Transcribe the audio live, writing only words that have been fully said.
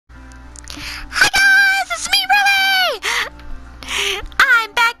Hi guys, it's me, Ruby!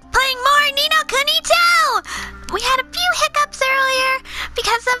 I'm back playing more Nino Kuni 2! We had a few hiccups earlier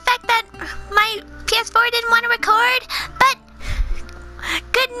because of the fact that my PS4 didn't want to record, but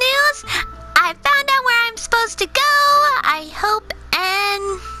good news, I found out where I'm supposed to go, I hope,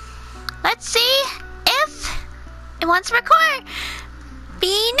 and let's see if it wants to record.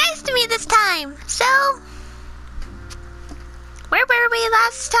 Be nice to me this time. So, where were we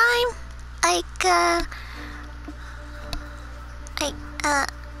last time?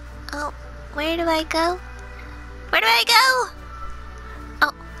 Oh, where do I go? Where do I go?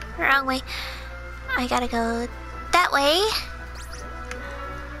 Oh, wrong way. I gotta go that way.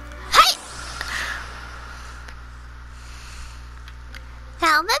 Hey!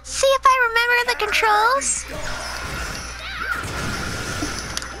 Now, let's see if I remember the controls.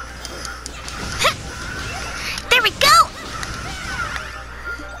 There we go!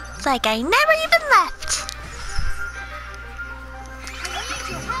 It's like I never even left.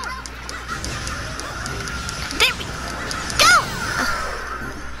 There we go!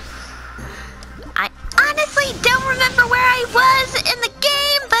 I honestly don't remember where I was in the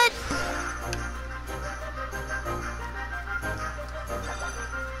game, but...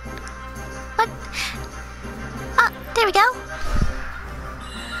 What? Oh, there we go.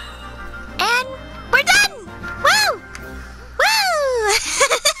 And we're done! Woo! Woo!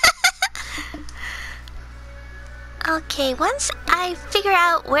 Okay, once I figure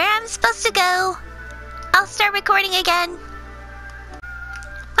out where I'm supposed to go, I'll start recording again. Well,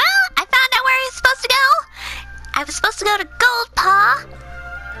 I found out where I was supposed to go. I was supposed to go to Gold Paw,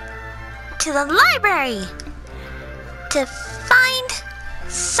 to the library, to find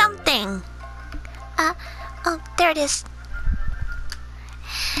something. Oh, there it is.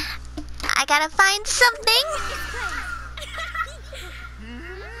 I gotta find something.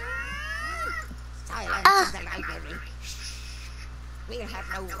 Silence in the library. We have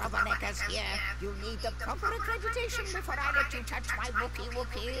no rubberneckers here. You need the proper accreditation before I let you touch my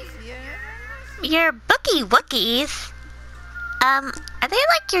Wookies, yeah? Your bookie Wookiees? Are they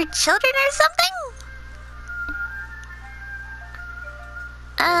like your children or something?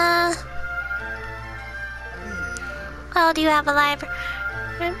 Well, do you have a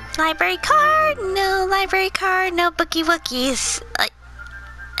library card? No library card, no bookie Wookiees.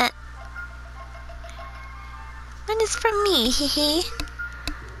 One is from me, hehe.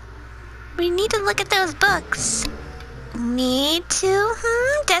 We need to look at those books. Need to?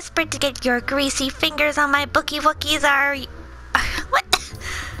 Desperate to get your greasy fingers on my bookie Wookiees are... What?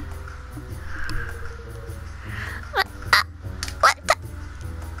 What the...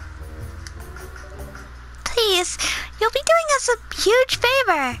 Please, you'll be doing us a huge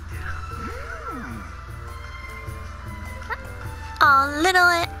favor. Oh, little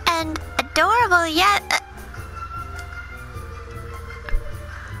and adorable yet...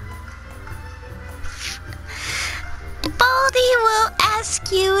 Baldy will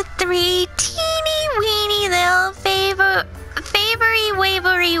ask you 3 teeny weeny little favory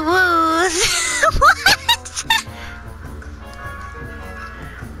wavery woos. What?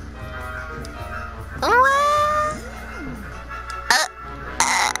 What?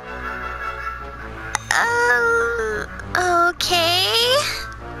 Okay.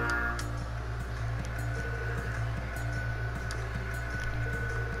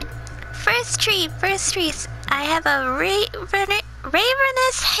 First tree. I have a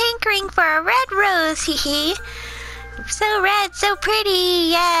ravenous hankering for a red rose, hehe. So red, so pretty,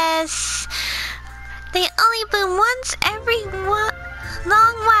 yes. They only bloom once every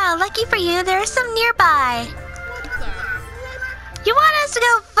long while. Lucky for you, there are some nearby. You want us to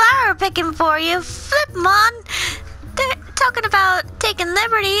go flower picking for you? Flip, Mon. They're talking about taking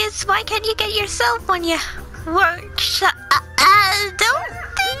liberties. Why can't you get yourself when you work? Don't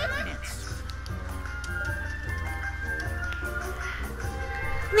think...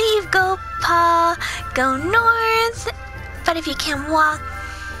 Leave Gold Paw, go north, but if you can walk...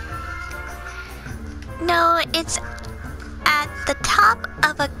 No, it's at the top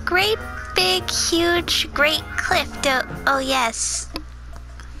of a great big huge great cliff. Oh yes.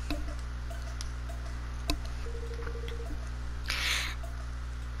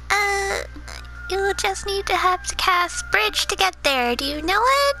 You'll just need to have to cast Bridge to get there. Do you know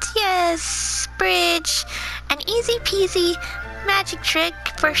it? Yes, Bridge. An easy peasy magic trick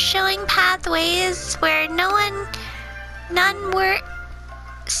for showing pathways where none were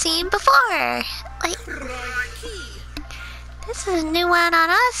seen before. Like, this is a new one on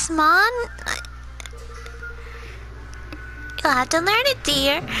us, Mon. You'll have to learn it,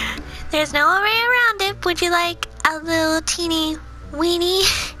 dear. There's no way around it. Would you like a little teeny weeny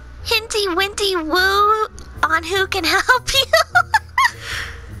hinty Winty Winty Woo on who can help you.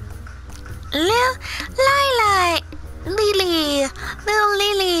 Lily, little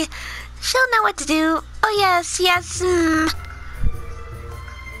Lily, she'll know what to do. Oh yes, yes.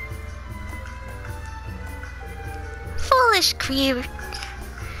 Foolish creep.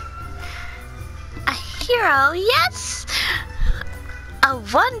 A hero, yes. A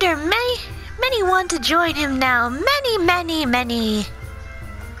wonder. Many want to join him now. Many.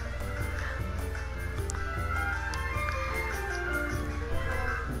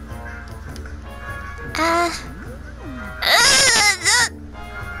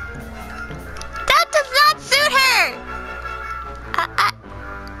 That does not suit her!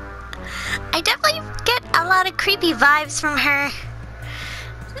 I definitely get a lot of creepy vibes from her.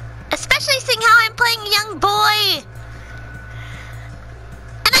 Especially seeing how I'm playing a young boy.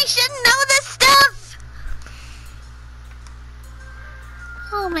 And I shouldn't know this stuff!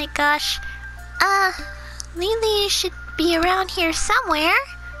 Oh my gosh. Lily should be around here somewhere.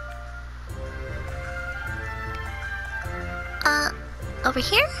 Over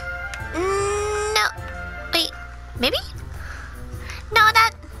here? No. Wait, maybe? No,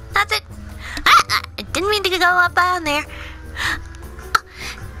 that's it. I didn't mean to go up down there.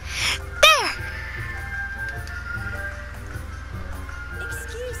 There!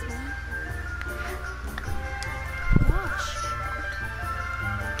 Excuse me. Gosh.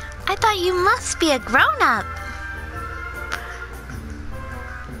 I thought you must be a grown-up.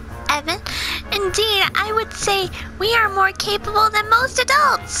 Evan, indeed, I would say we are more capable than most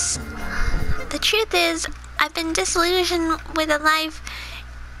adults. The truth is, I've been disillusioned with a life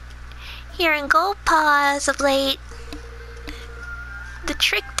here in Goldpaw as of late. The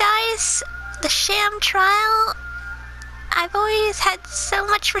trick dice, the sham trial. I've always had so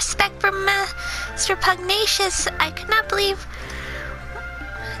much respect for Master Pugnacious. I could not believe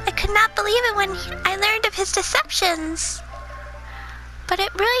it when I learned of his deceptions. But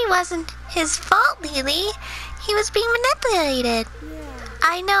it really wasn't his fault, Lily. He was being manipulated. Yeah.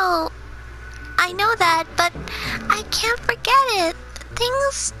 I know that, but I can't forget it.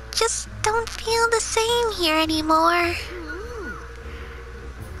 Things just don't feel the same here anymore.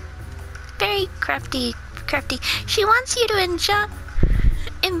 Very crafty. She wants you to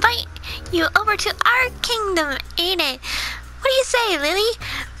invite you over to our kingdom, ain't it? What do you say, Lily?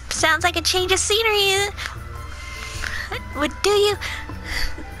 Sounds like a change of scenery would do you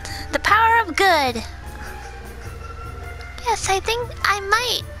the power of good. Yes, I think I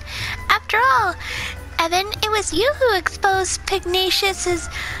might. After all, Evan, it was you who exposed Pugnacious's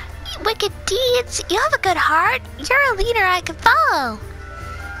wicked deeds. You have a good heart. You're a leader I could follow.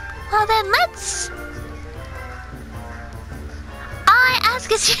 Well then, let's... All I ask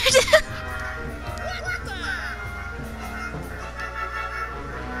is you to...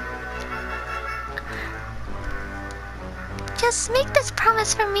 Just make this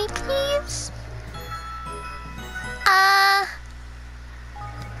promise for me, please.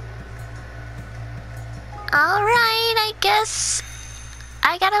 Alright, I guess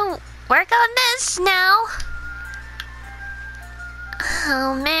I gotta work on this now.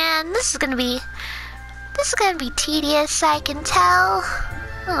 Oh man, this is gonna be tedious, I can tell.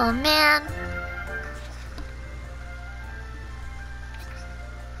 Oh man.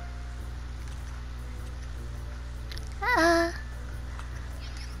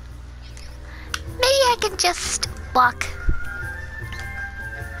 Maybe I can just walk.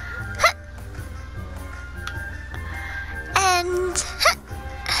 And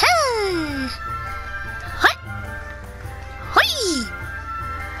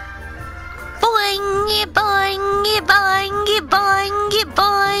boingy boingy boingy boingy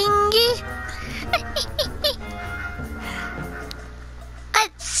boingy.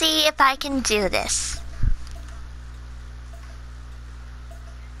 Let's see if I can do this.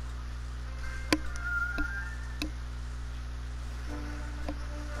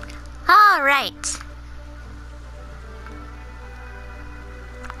 All right.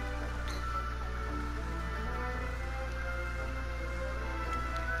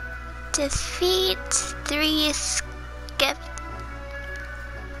 Defeat 3 skip.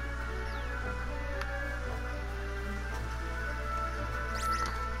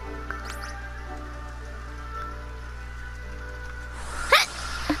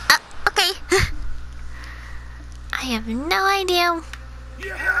 Okay. I have no idea.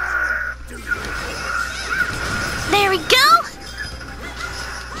 There we go.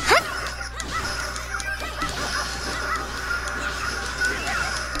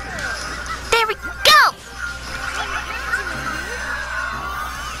 There we go.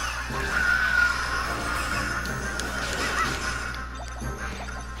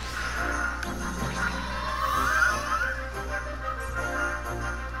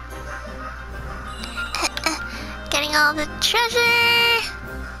 all the treasure.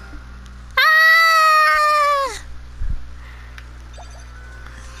 Ah!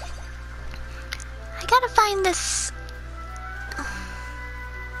 I gotta find this.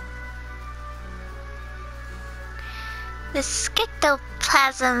 This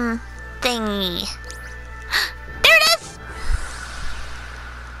scictoplasm thingy. There it is!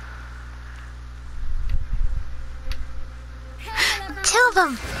 Two of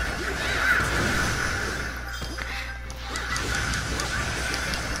them.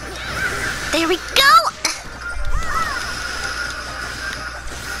 There we go!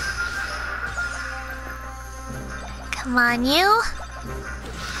 Come on, you.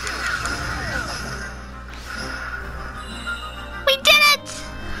 We did it!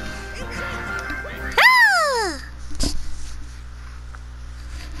 Ah!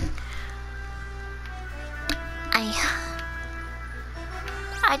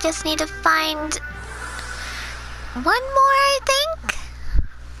 I just need to find one more, I think.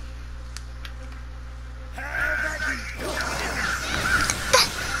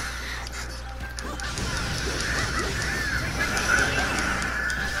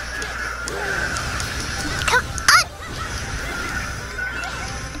 Come on!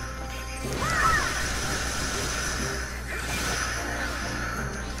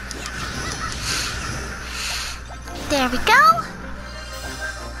 There we go.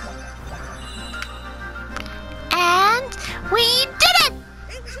 And we did it!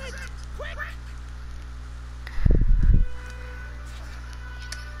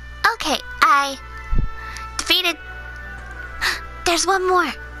 Okay, I defeated... There's one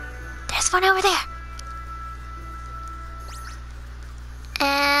more. There's one over there.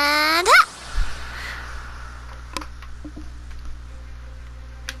 And...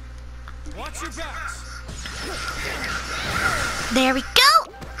 Watch your backs. There we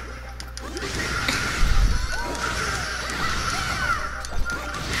go!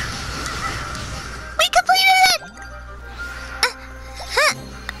 We completed it! Huh.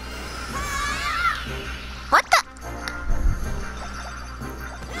 What the?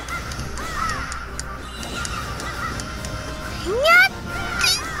 Yeah!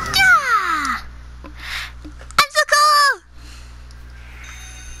 I'm so cool!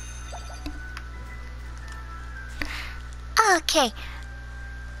 Okay.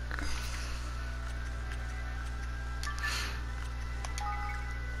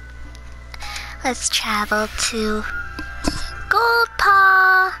 Let's travel to Gold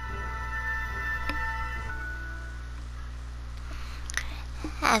Paw.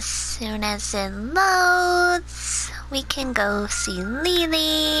 As soon as it loads, we can go see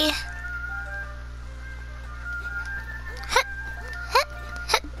Lily.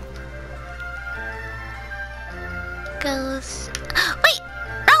 Goes. Wait!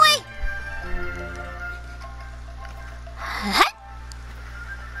 Wrong way!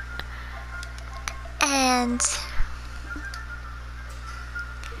 And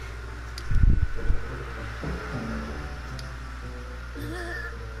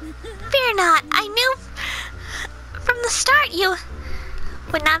fear not, I knew from the start you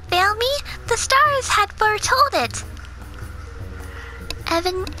would not fail me. The stars had foretold it.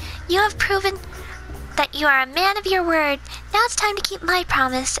 Evan, you have proven that you are a man of your word. Now it's time to keep my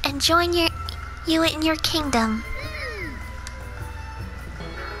promise and join you in your kingdom.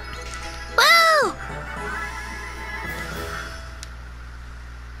 Woo!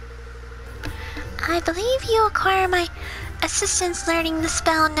 I believe you acquire my assistance learning the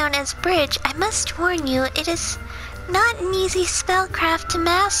spell known as Bridge. I must warn you, it is not an easy spellcraft to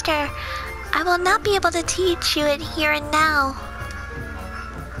master. I will not be able to teach you it here and now.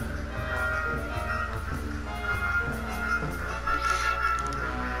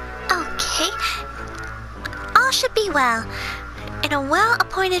 Okay. All should be well. In a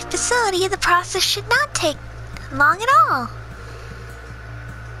well-appointed facility, the process should not take long at all.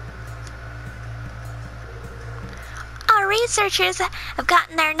 Our researchers have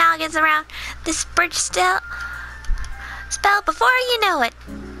gotten their noggins around this bridge spell before you know it.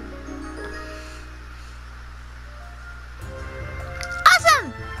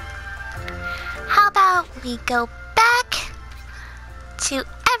 Awesome! How about we go back to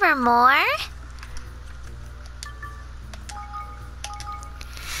Evermore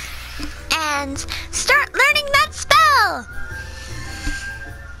and start learning that spell!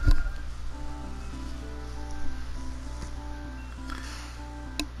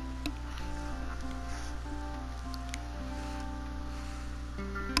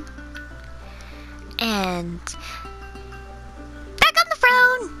 And back on the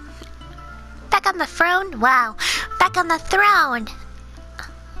throne! Back on the throne? Wow. Back on the throne.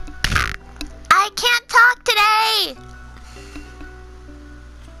 I can't talk today!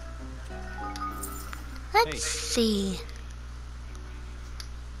 Let's see.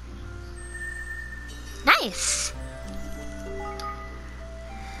 Nice.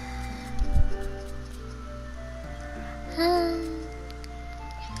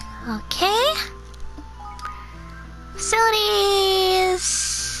 Okay.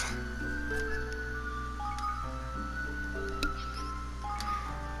 Facilities.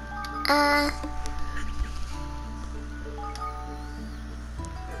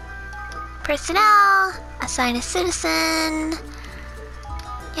 Personnel. Assign a citizen.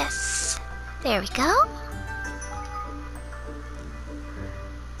 Yes. There we go.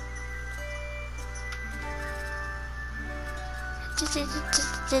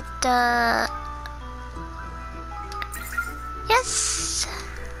 Yes.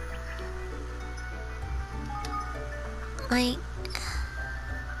 Like.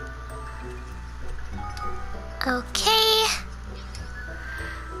 Okay.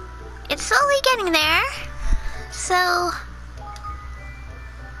 It's slowly getting there. So.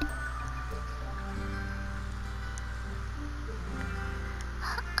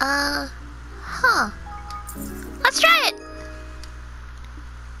 Huh. Let's try it.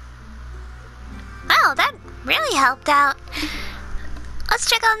 Wow, that really helped out. Let's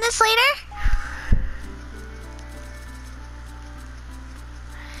check on this later.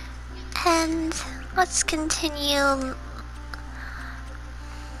 And let's continue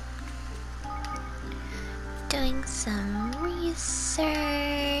doing some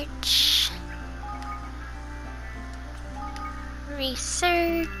research.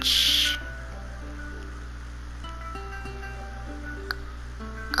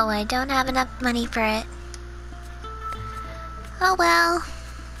 Oh, I don't have enough money for it. Oh well.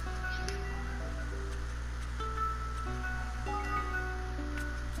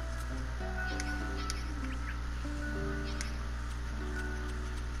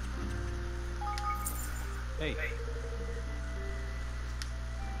 Hey.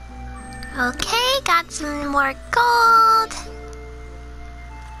 Okay, got some more gold.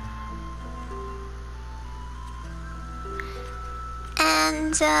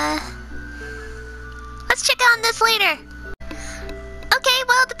 And, let's check on this later. Okay,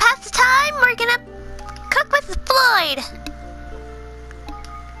 well, to pass the time, we're gonna cook with Floyd.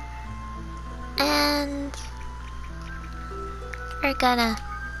 And we're gonna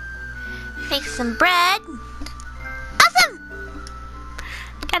make some bread. Awesome!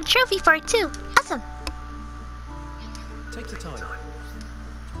 Got a trophy for it, too. Awesome. Take your time.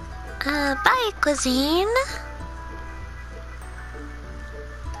 Bye, cuisine.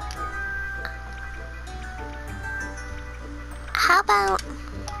 How about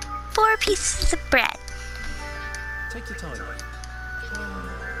 4 pieces of bread? Take your time.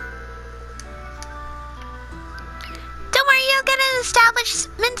 Don't worry, you'll get an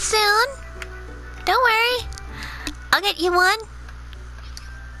establishment soon. Don't worry. I'll get you one.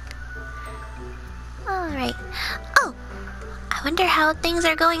 Alright. Oh! I wonder how things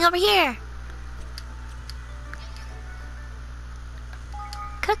are going over here.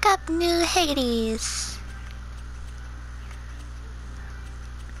 Cook up new Higgities.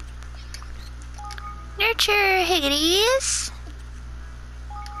 Nurture Higgities.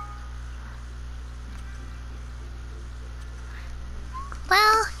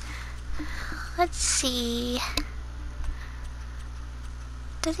 Well, let's see.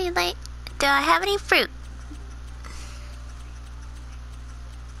 Does he like... Do I have any fruit?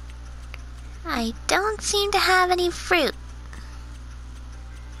 I don't seem to have any fruit.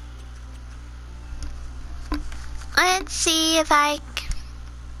 Let's see if I...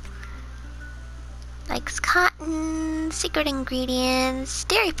 Likes cotton, secret ingredients,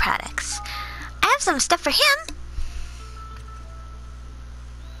 dairy products. I have some stuff for him.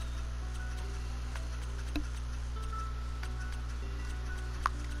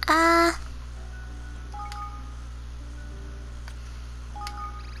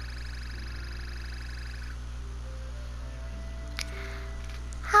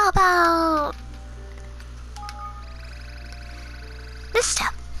 How about this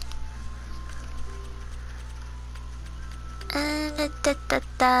stuff?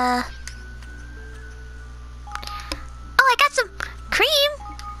 Oh, I got some cream.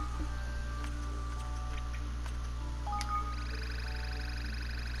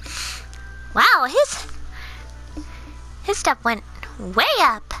 Wow, his stuff went way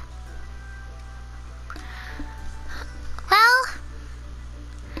up. Well,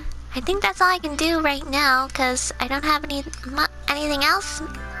 I think that's all I can do right now, because I don't have anything else,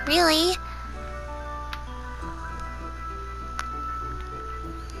 really.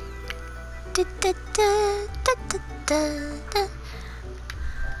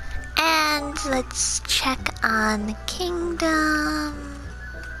 And let's check on the kingdom.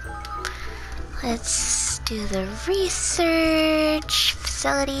 Let's do the research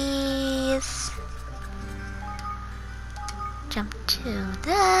facilities. Jump to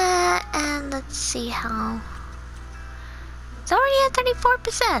that, and let's see how. It's already at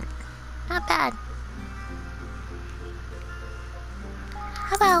 34%. Not bad.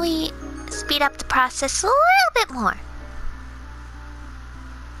 How about we speed up the process a little bit more?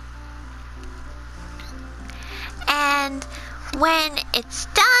 And when it's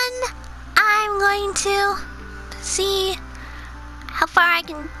done, I'm going to see how far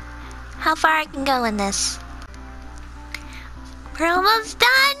I can go in this. We're almost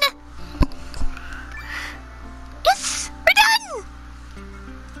done. Yes, we're done.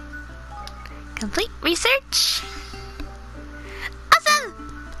 Complete research. Awesome.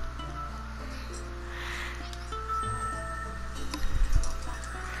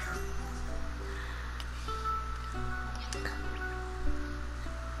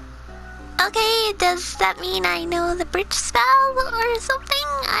 Okay, does that mean I know the bridge spell or something?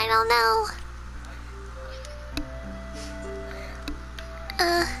 I don't know.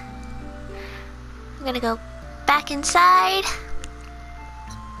 I'm gonna go back inside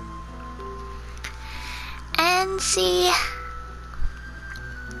and see.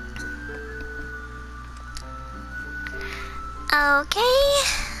 Okay.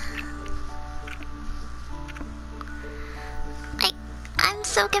 I'm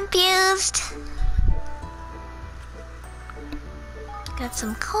so confused. Got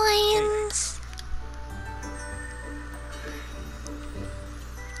some coins.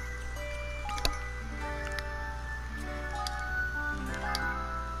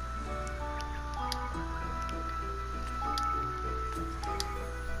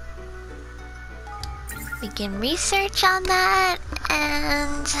 Begin research on that,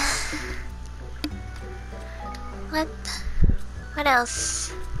 and what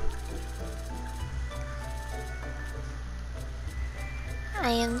else? I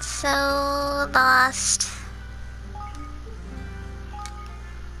am so lost.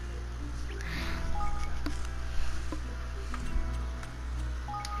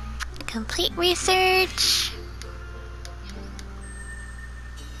 Complete research.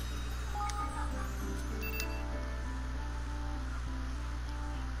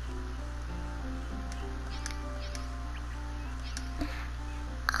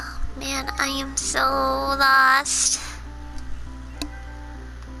 Man, I am so lost.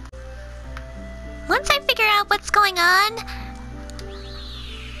 Once I figure out what's going on,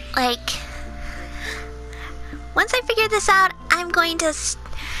 once I figure this out, I'm going to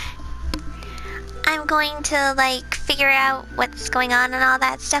figure out what's going on and all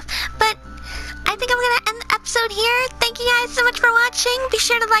that stuff. But I think I'm gonna end the episode here. Thank you guys so much for watching. Be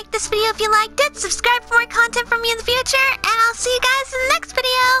sure to like this video if you liked it. Subscribe for more content from me in the future, and I'll see you guys in the next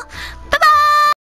video. Bye-bye!